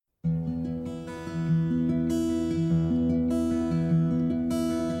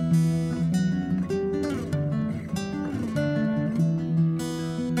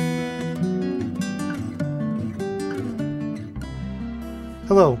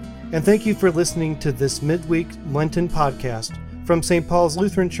Hello, and thank you for listening to this midweek Lenten podcast from St. Paul's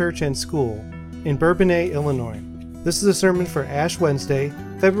Lutheran Church and School in Bourbonnais, Illinois. This is a sermon for Ash Wednesday,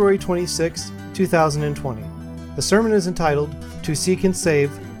 February 26, 2020. The sermon is entitled, To Seek and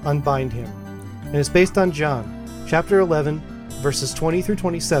Save, Unbind Him, and is based on John, chapter 11, verses 20 through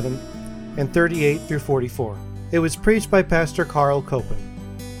 27, and 38 through 44. It was preached by Pastor Koeppen.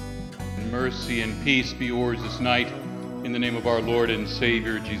 Mercy and peace be yours this night, in the name of our Lord and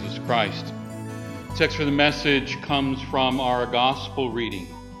Savior, Jesus Christ. The text for the message comes from our gospel reading.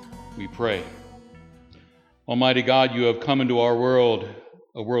 We pray. Almighty God, you have come into our world,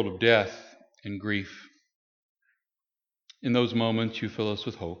 a world of death and grief. In those moments, you fill us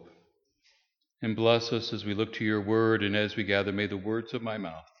with hope. And bless us as we look to your word, and as we gather, may the words of my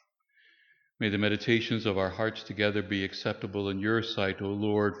mouth, may the meditations of our hearts together be acceptable in your sight, O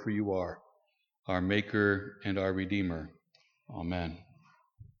Lord, for you are our Maker and our Redeemer. Amen.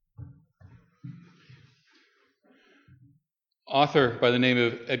 Author by the name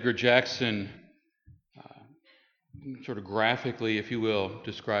of Edgar Jackson, sort of graphically, if you will,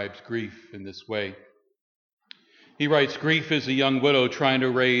 describes grief in this way. He writes, "Grief is a young widow trying to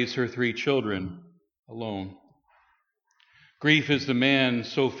raise her 3 children alone. Grief is the man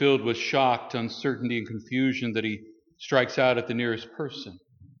so filled with shock, uncertainty, and confusion that he strikes out at the nearest person.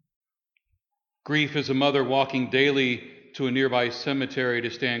 Grief is a mother walking daily to a nearby cemetery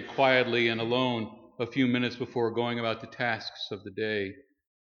to stand quietly and alone a few minutes before going about the tasks of the day.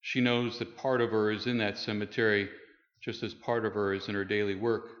 She knows that part of her is in that cemetery, just as part of her is in her daily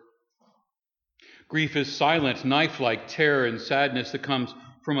work. Grief is silent, knife-like terror and sadness that comes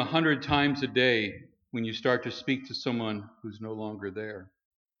from 100 times a day when you start to speak to someone who's no longer there.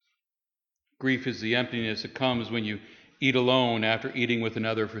 Grief is the emptiness that comes when you eat alone after eating with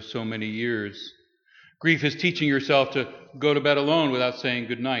another for so many years. Grief is teaching yourself to go to bed alone without saying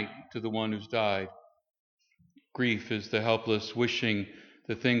goodnight to the one who's died. Grief is the helpless wishing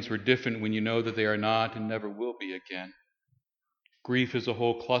that things were different when you know that they are not and never will be again. Grief is a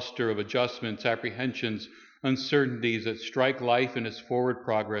whole cluster of adjustments, apprehensions, uncertainties that strike life in its forward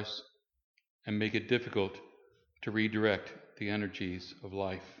progress and make it difficult to redirect the energies of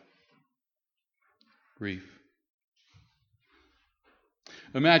life. Grief.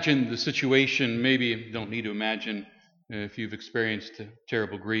 Imagine the situation. Maybe you don't need to imagine if you've experienced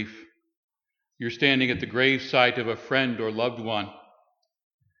terrible grief. You're standing at the gravesite of a friend or loved one.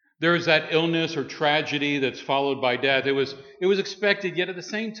 There is that illness or tragedy that's followed by death. It was expected, yet at the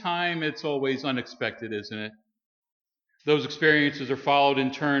same time, it's always unexpected, isn't it? Those experiences are followed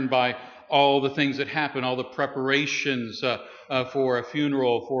in turn by all the things that happen, all the preparations for a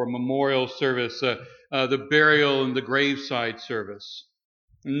funeral, for a memorial service, the burial and the graveside service,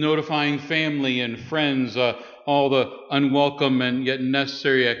 notifying family and friends, all the unwelcome and yet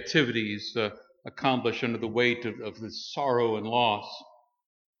necessary activities accomplished under the weight of this sorrow and loss.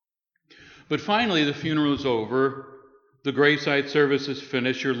 But finally, the funeral is over, the graveside service is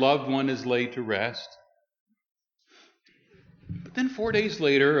finished, your loved one is laid to rest. But then 4 days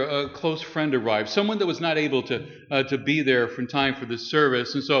later, a close friend arrives, someone that was not able to be there from time for the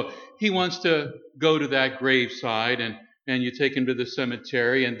service, and so he wants to go to that graveside, and you take him to the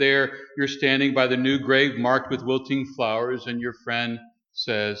cemetery, and there you're standing by the new grave marked with wilting flowers, and your friend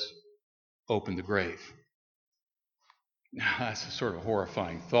says, "Open the grave." Now, that's a sort of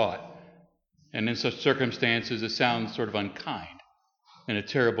horrifying thought. And in such circumstances, it sounds sort of unkind and a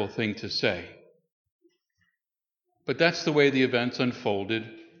terrible thing to say. But that's the way the events unfolded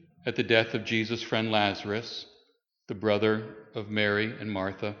at the death of Jesus' friend Lazarus, the brother of Mary and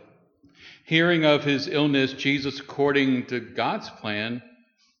Martha. Hearing of his illness, Jesus, according to God's plan,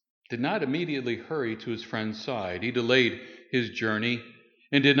 did not immediately hurry to his friend's side. He delayed his journey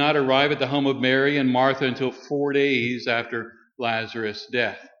and did not arrive at the home of Mary and Martha until 4 days after Lazarus'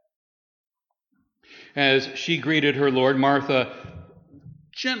 death. As she greeted her Lord, Martha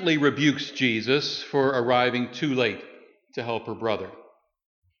gently rebukes Jesus for arriving too late to help her brother.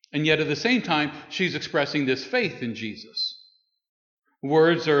 And yet at the same time, she's expressing this faith in Jesus.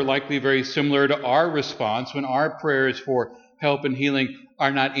 Words are likely very similar to our response when our prayers for help and healing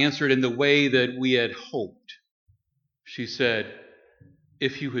are not answered in the way that we had hoped. She said,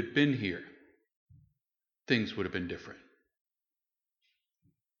 "If you had been here, things would have been different."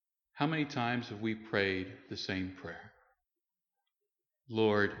 How many times have we prayed the same prayer?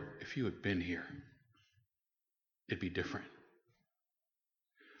 "Lord, if you had been here, it'd be different."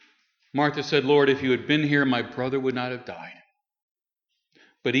 Martha said, "Lord, if you had been here, my brother would not have died.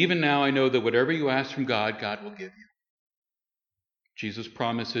 But even now I know that whatever you ask from God, God will give you." Jesus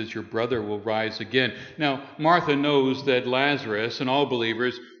promises your brother will rise again. Now, Martha knows that Lazarus and all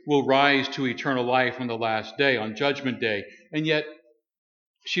believers will rise to eternal life on the last day, on Judgment Day. And yet,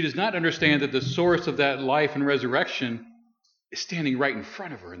 she does not understand that the source of that life and resurrection is standing right in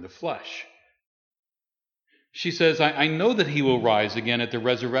front of her in the flesh. She says, I know that he will rise again at the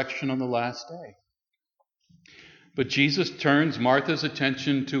resurrection on the last day. But Jesus turns Martha's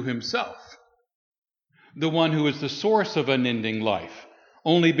attention to himself, the one who is the source of unending life.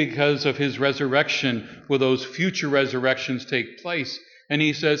 Only because of his resurrection will those future resurrections take place. And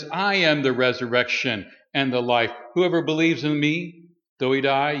he says, I am the resurrection and the life. Whoever believes in me, though he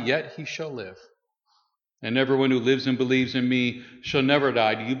die, yet he shall live. And everyone who lives and believes in me shall never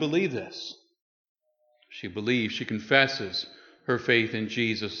die. Do you believe this? She believes, she confesses her faith in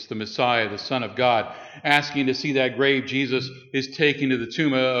Jesus, the Messiah, the Son of God. Asking to see that grave, Jesus is taken to the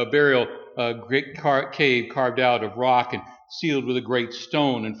tomb, a burial, a great cave carved out of rock and sealed with a great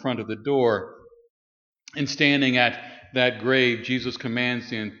stone in front of the door. And standing at that grave, Jesus commands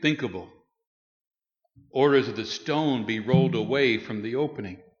the unthinkable. Orders that the stone be rolled away from the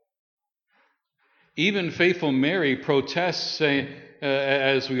opening. Even faithful Mary protests, saying,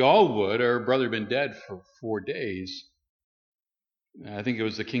 as we all would, her brother had been dead for 4 days. I think it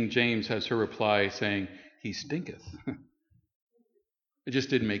was the King James has her reply saying, he stinketh. It just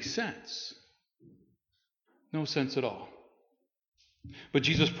didn't make sense. No sense at all. But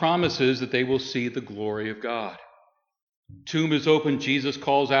Jesus promises that they will see the glory of God. Tomb is open. Jesus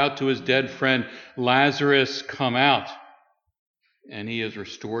calls out to his dead friend, Lazarus, come out. And he is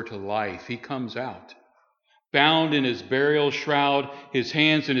restored to life. He comes out, bound in his burial shroud, his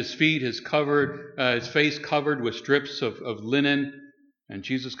hands and his feet, his face covered with strips of linen. And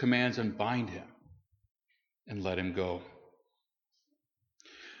Jesus commands, unbind him and let him go.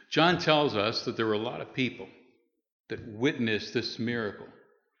 John tells us that there were a lot of people that witnessed this miracle.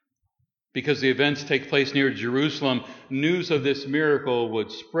 Because the events take place near Jerusalem, news of this miracle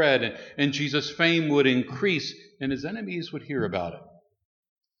would spread, and Jesus' fame would increase, and his enemies would hear about it.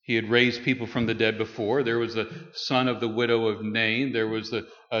 He had raised people from the dead before. There was the son of the widow of Nain. There was the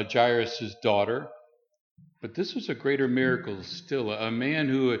Jairus' daughter. But this was a greater miracle still, a man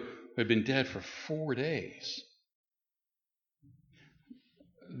who had been dead for 4 days.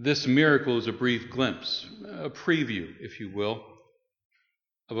 This miracle is a brief glimpse, a preview, if you will,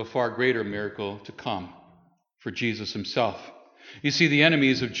 of a far greater miracle to come for Jesus himself. You see, the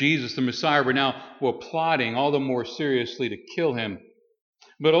enemies of Jesus, the Messiah, were plotting all the more seriously to kill him.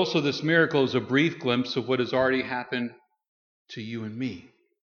 But also this miracle is a brief glimpse of what has already happened to you and me.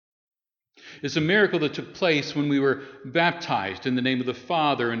 It's a miracle that took place when we were baptized in the name of the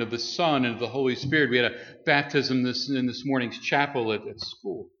Father and of the Son and of the Holy Spirit. We had a baptism in this morning's chapel at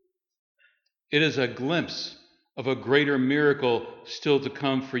school. It is a glimpse of a greater miracle still to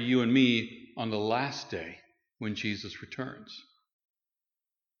come for you and me on the last day when Jesus returns.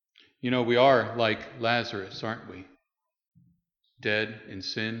 You know, we are like Lazarus, aren't we? Dead in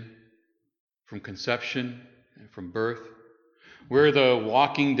sin from conception and from birth. We're the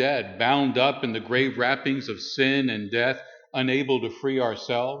walking dead, bound up in the grave wrappings of sin and death, unable to free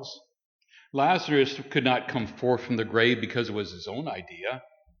ourselves. Lazarus could not come forth from the grave because it was his own idea.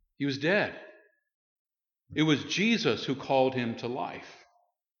 He was dead. It was Jesus who called him to life.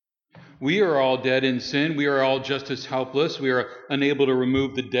 We are all dead in sin. We are all just as helpless. We are unable to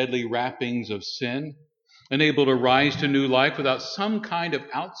remove the deadly wrappings of sin, unable to rise to new life without some kind of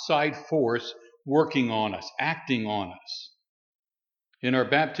outside force working on us, acting on us. In our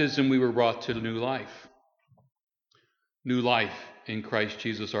baptism, we were brought to new life. New life in Christ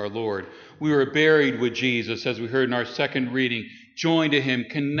Jesus our Lord. We were buried with Jesus, as we heard in our second reading, joined to him,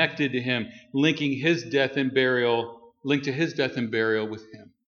 connected to him, linked to his death and burial with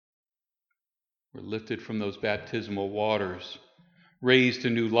him. We're lifted from those baptismal waters, raised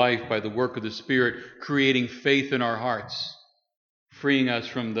to new life by the work of the Spirit, creating faith in our hearts, freeing us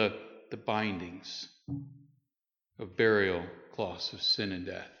from the bindings of burial cloths of sin and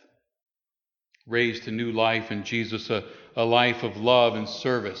death. Raised to new life in Jesus, a life of love and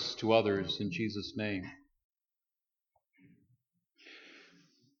service to others in Jesus' name.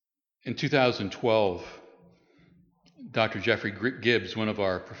 In 2012, Dr. Jeffrey Gibbs, one of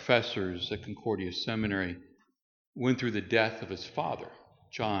our professors at Concordia Seminary, went through the death of his father,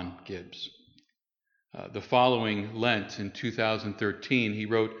 John Gibbs. The following Lent in 2013, he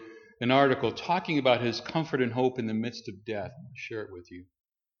wrote an article talking about his comfort and hope in the midst of death. I'll share it with you.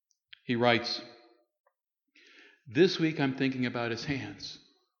 He writes, "This week I'm thinking about his hands.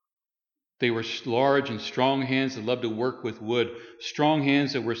 They were large and strong hands that loved to work with wood, strong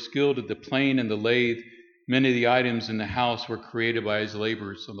hands that were skilled at the plane and the lathe, Many of the items in the house were created by his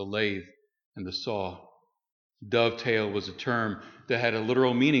labors on the lathe and the saw. Dovetail was a term that had a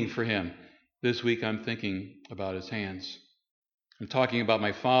literal meaning for him. This week I'm thinking about his hands. I'm talking about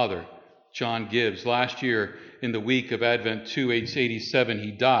my father, John Gibbs. Last year, in the week of Advent 287,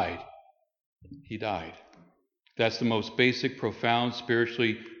 he died. He died. That's the most basic, profound,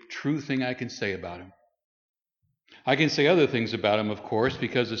 spiritually true thing I can say about him. I can say other things about him, of course,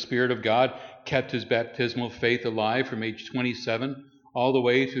 because the Spirit of God kept his baptismal faith alive from age 27 all the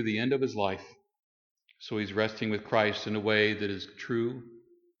way through the end of his life. So he's resting with Christ in a way that is true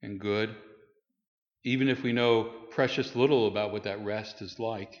and good, even if we know precious little about what that rest is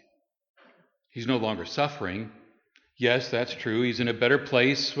like. He's no longer suffering. Yes, that's true. He's in a better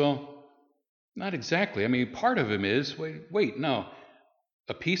place. Well, not exactly. I mean, part of him is. Wait, no.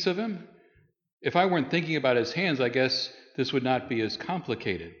 A piece of him? If I weren't thinking about his hands, I guess this would not be as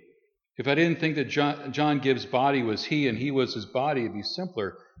complicated. If I didn't think that John Gibbs' body was he and he was his body, it'd be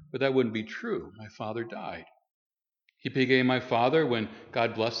simpler, but that wouldn't be true. My father died. He became my father when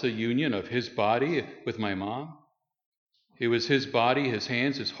God blessed the union of his body with my mom. It was his body, his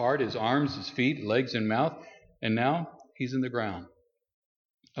hands, his heart, his arms, his feet, legs, and mouth, and now he's in the ground,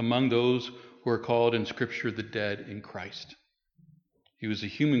 among those who are called in Scripture the dead in Christ. He was a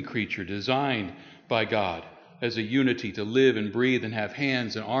human creature designed by God as a unity to live and breathe and have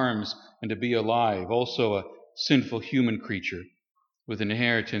hands and arms and to be alive. Also a sinful human creature with an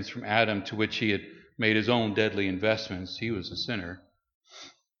inheritance from Adam to which he had made his own deadly investments. He was a sinner.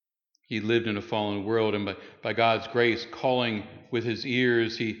 He lived in a fallen world, and by God's grace, calling with his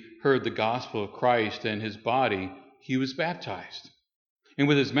ears, he heard the gospel of Christ, and his body, he was baptized. And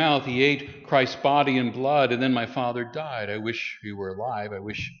with his mouth, he ate Christ's body and blood, and then my father died. I wish he were alive. I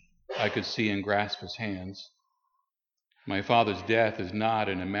wish I could see and grasp his hands. My father's death is not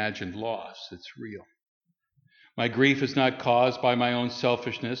an imagined loss. It's real. My grief is not caused by my own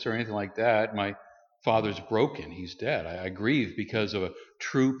selfishness or anything like that. My father's broken. He's dead. I grieve because of a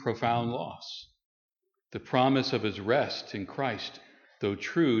true, profound loss. The promise of his rest in Christ, though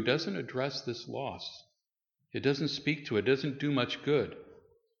true, doesn't address this loss. It doesn't speak to it. It doesn't do much good.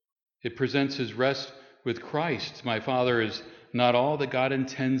 It presents his rest with Christ. My father is not all that God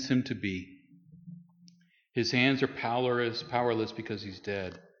intends him to be. His hands are powerless because he's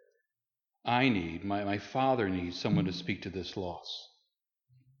dead. My father needs someone to speak to this loss.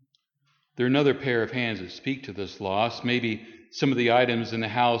 There are another pair of hands that speak to this loss. Maybe some of the items in the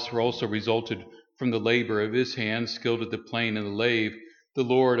house were also resulted from the labor of his hands, skilled at the plane and the lathe, the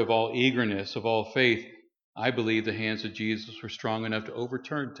Lord of all eagerness, of all faith. I believe the hands of Jesus were strong enough to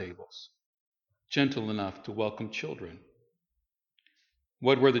overturn tables, gentle enough to welcome children.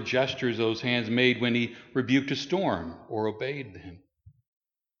 What were the gestures those hands made when he rebuked a storm or obeyed him?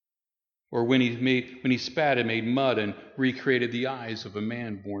 Or when he spat and made mud and recreated the eyes of a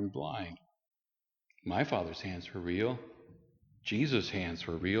man born blind? My father's hands were real. Jesus' hands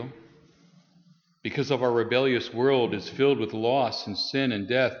were real. Because of our rebellious world is filled with loss and sin and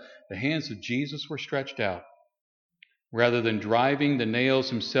death, the hands of Jesus were stretched out. Rather than driving the nails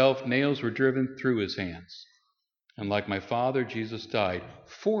himself, nails were driven through his hands. And like my father, Jesus died.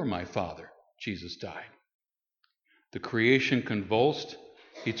 For my father, Jesus died. The creation convulsed.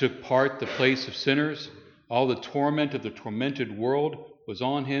 He took part the place of sinners. All the torment of the tormented world was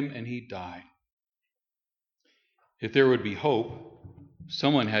on him, and he died. If there would be hope,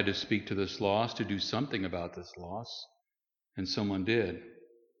 someone had to speak to this loss, to do something about this loss, and someone did.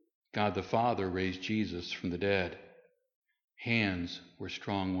 God the Father raised Jesus from the dead. Hands were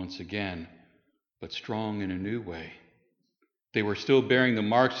strong once again, but strong in a new way. They were still bearing the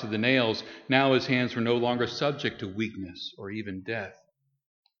marks of the nails. Now his hands were no longer subject to weakness or even death.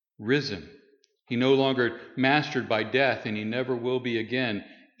 Risen, he no longer mastered by death, and he never will be again.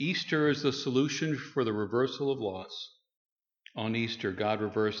 Easter is the solution for the reversal of loss. On Easter, God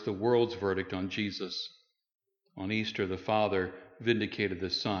reversed the world's verdict on Jesus. On Easter, the Father vindicated the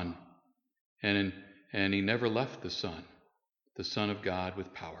Son, and he never left the Son of God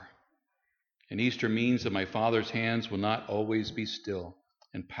with power. And Easter means that my Father's hands will not always be still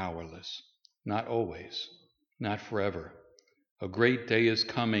and powerless. Not always, not forever. A great day is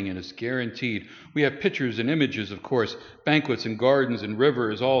coming, and it's guaranteed. We have pictures and images, of course, banquets and gardens and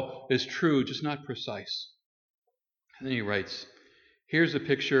rivers, all is true, just not precise. And then he writes, here's a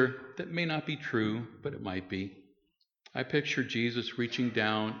picture that may not be true, but it might be. I picture Jesus reaching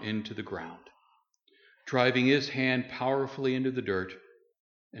down into the ground, driving his hand powerfully into the dirt,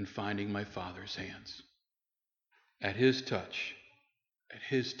 and finding my Father's hands. At his touch,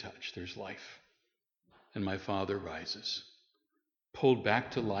 there's life. And my Father rises, pulled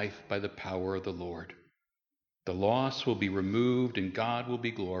back to life by the power of the Lord. The loss will be removed and God will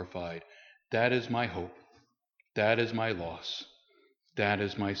be glorified. That is my hope. That is my loss. That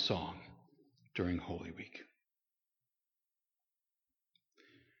is my song during Holy Week.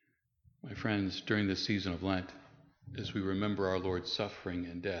 My friends, during this season of Lent, as we remember our Lord's suffering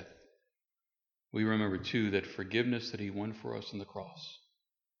and death, we remember too that forgiveness that he won for us on the cross.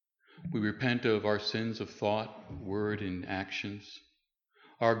 We repent of our sins of thought, word, and actions,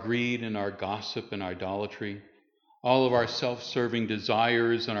 our greed and our gossip and idolatry, all of our self-serving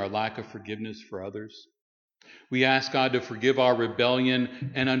desires and our lack of forgiveness for others. We ask God to forgive our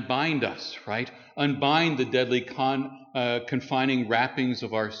rebellion and unbind us, right? Unbind the deadly confining wrappings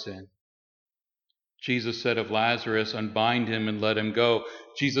of our sin. Jesus said of Lazarus, unbind him and let him go.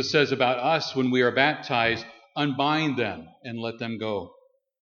 Jesus says about us when we are baptized, unbind them and let them go.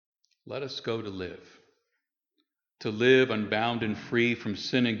 Let us go to live unbound and free from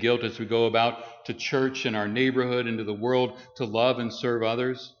sin and guilt as we go about to church and our neighborhood and to the world, to love and serve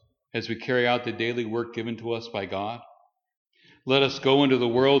others as we carry out the daily work given to us by God. Let us go into the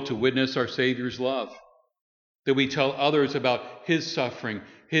world to witness our Savior's love, that we tell others about his suffering,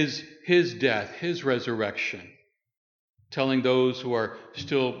 his death, his resurrection, telling those who are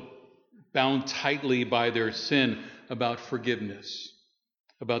still bound tightly by their sin about forgiveness,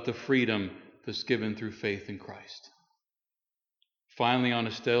 about the freedom that's given through faith in Christ. Finally, on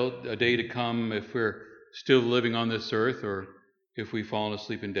a day to come, if we're still living on this earth or if we've fallen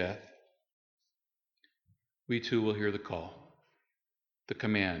asleep in death, we too will hear the call, the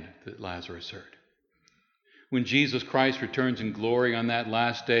command that Lazarus heard. When Jesus Christ returns in glory on that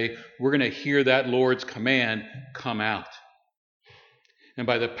last day, we're going to hear that Lord's command come out. And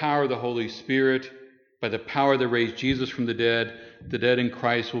by the power of the Holy Spirit, by the power that raised Jesus from the dead in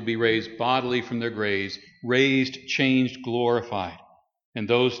Christ will be raised bodily from their graves, raised, changed, glorified. And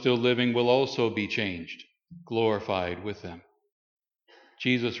those still living will also be changed, glorified with them.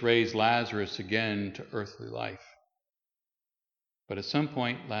 Jesus raised Lazarus again to earthly life. But at some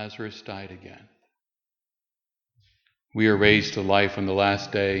point, Lazarus died again. We are raised to life on the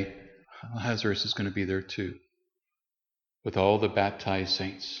last day. Lazarus is going to be there too, with all the baptized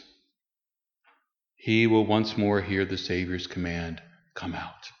saints. He will once more hear the Savior's command, come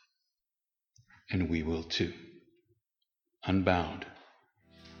out. And we will too, unbound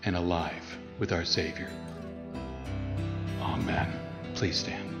and alive with our Savior. Amen. Please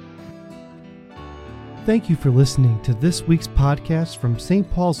stand. Thank you for listening to this week's podcast from St.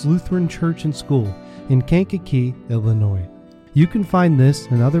 Paul's Lutheran Church and School in Kankakee, Illinois. You can find this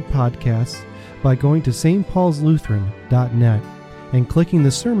and other podcasts by going to stpaulslutheran.net and clicking the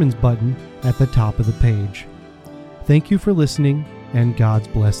Sermons button at the top of the page. Thank you for listening, and God's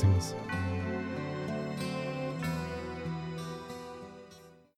blessings.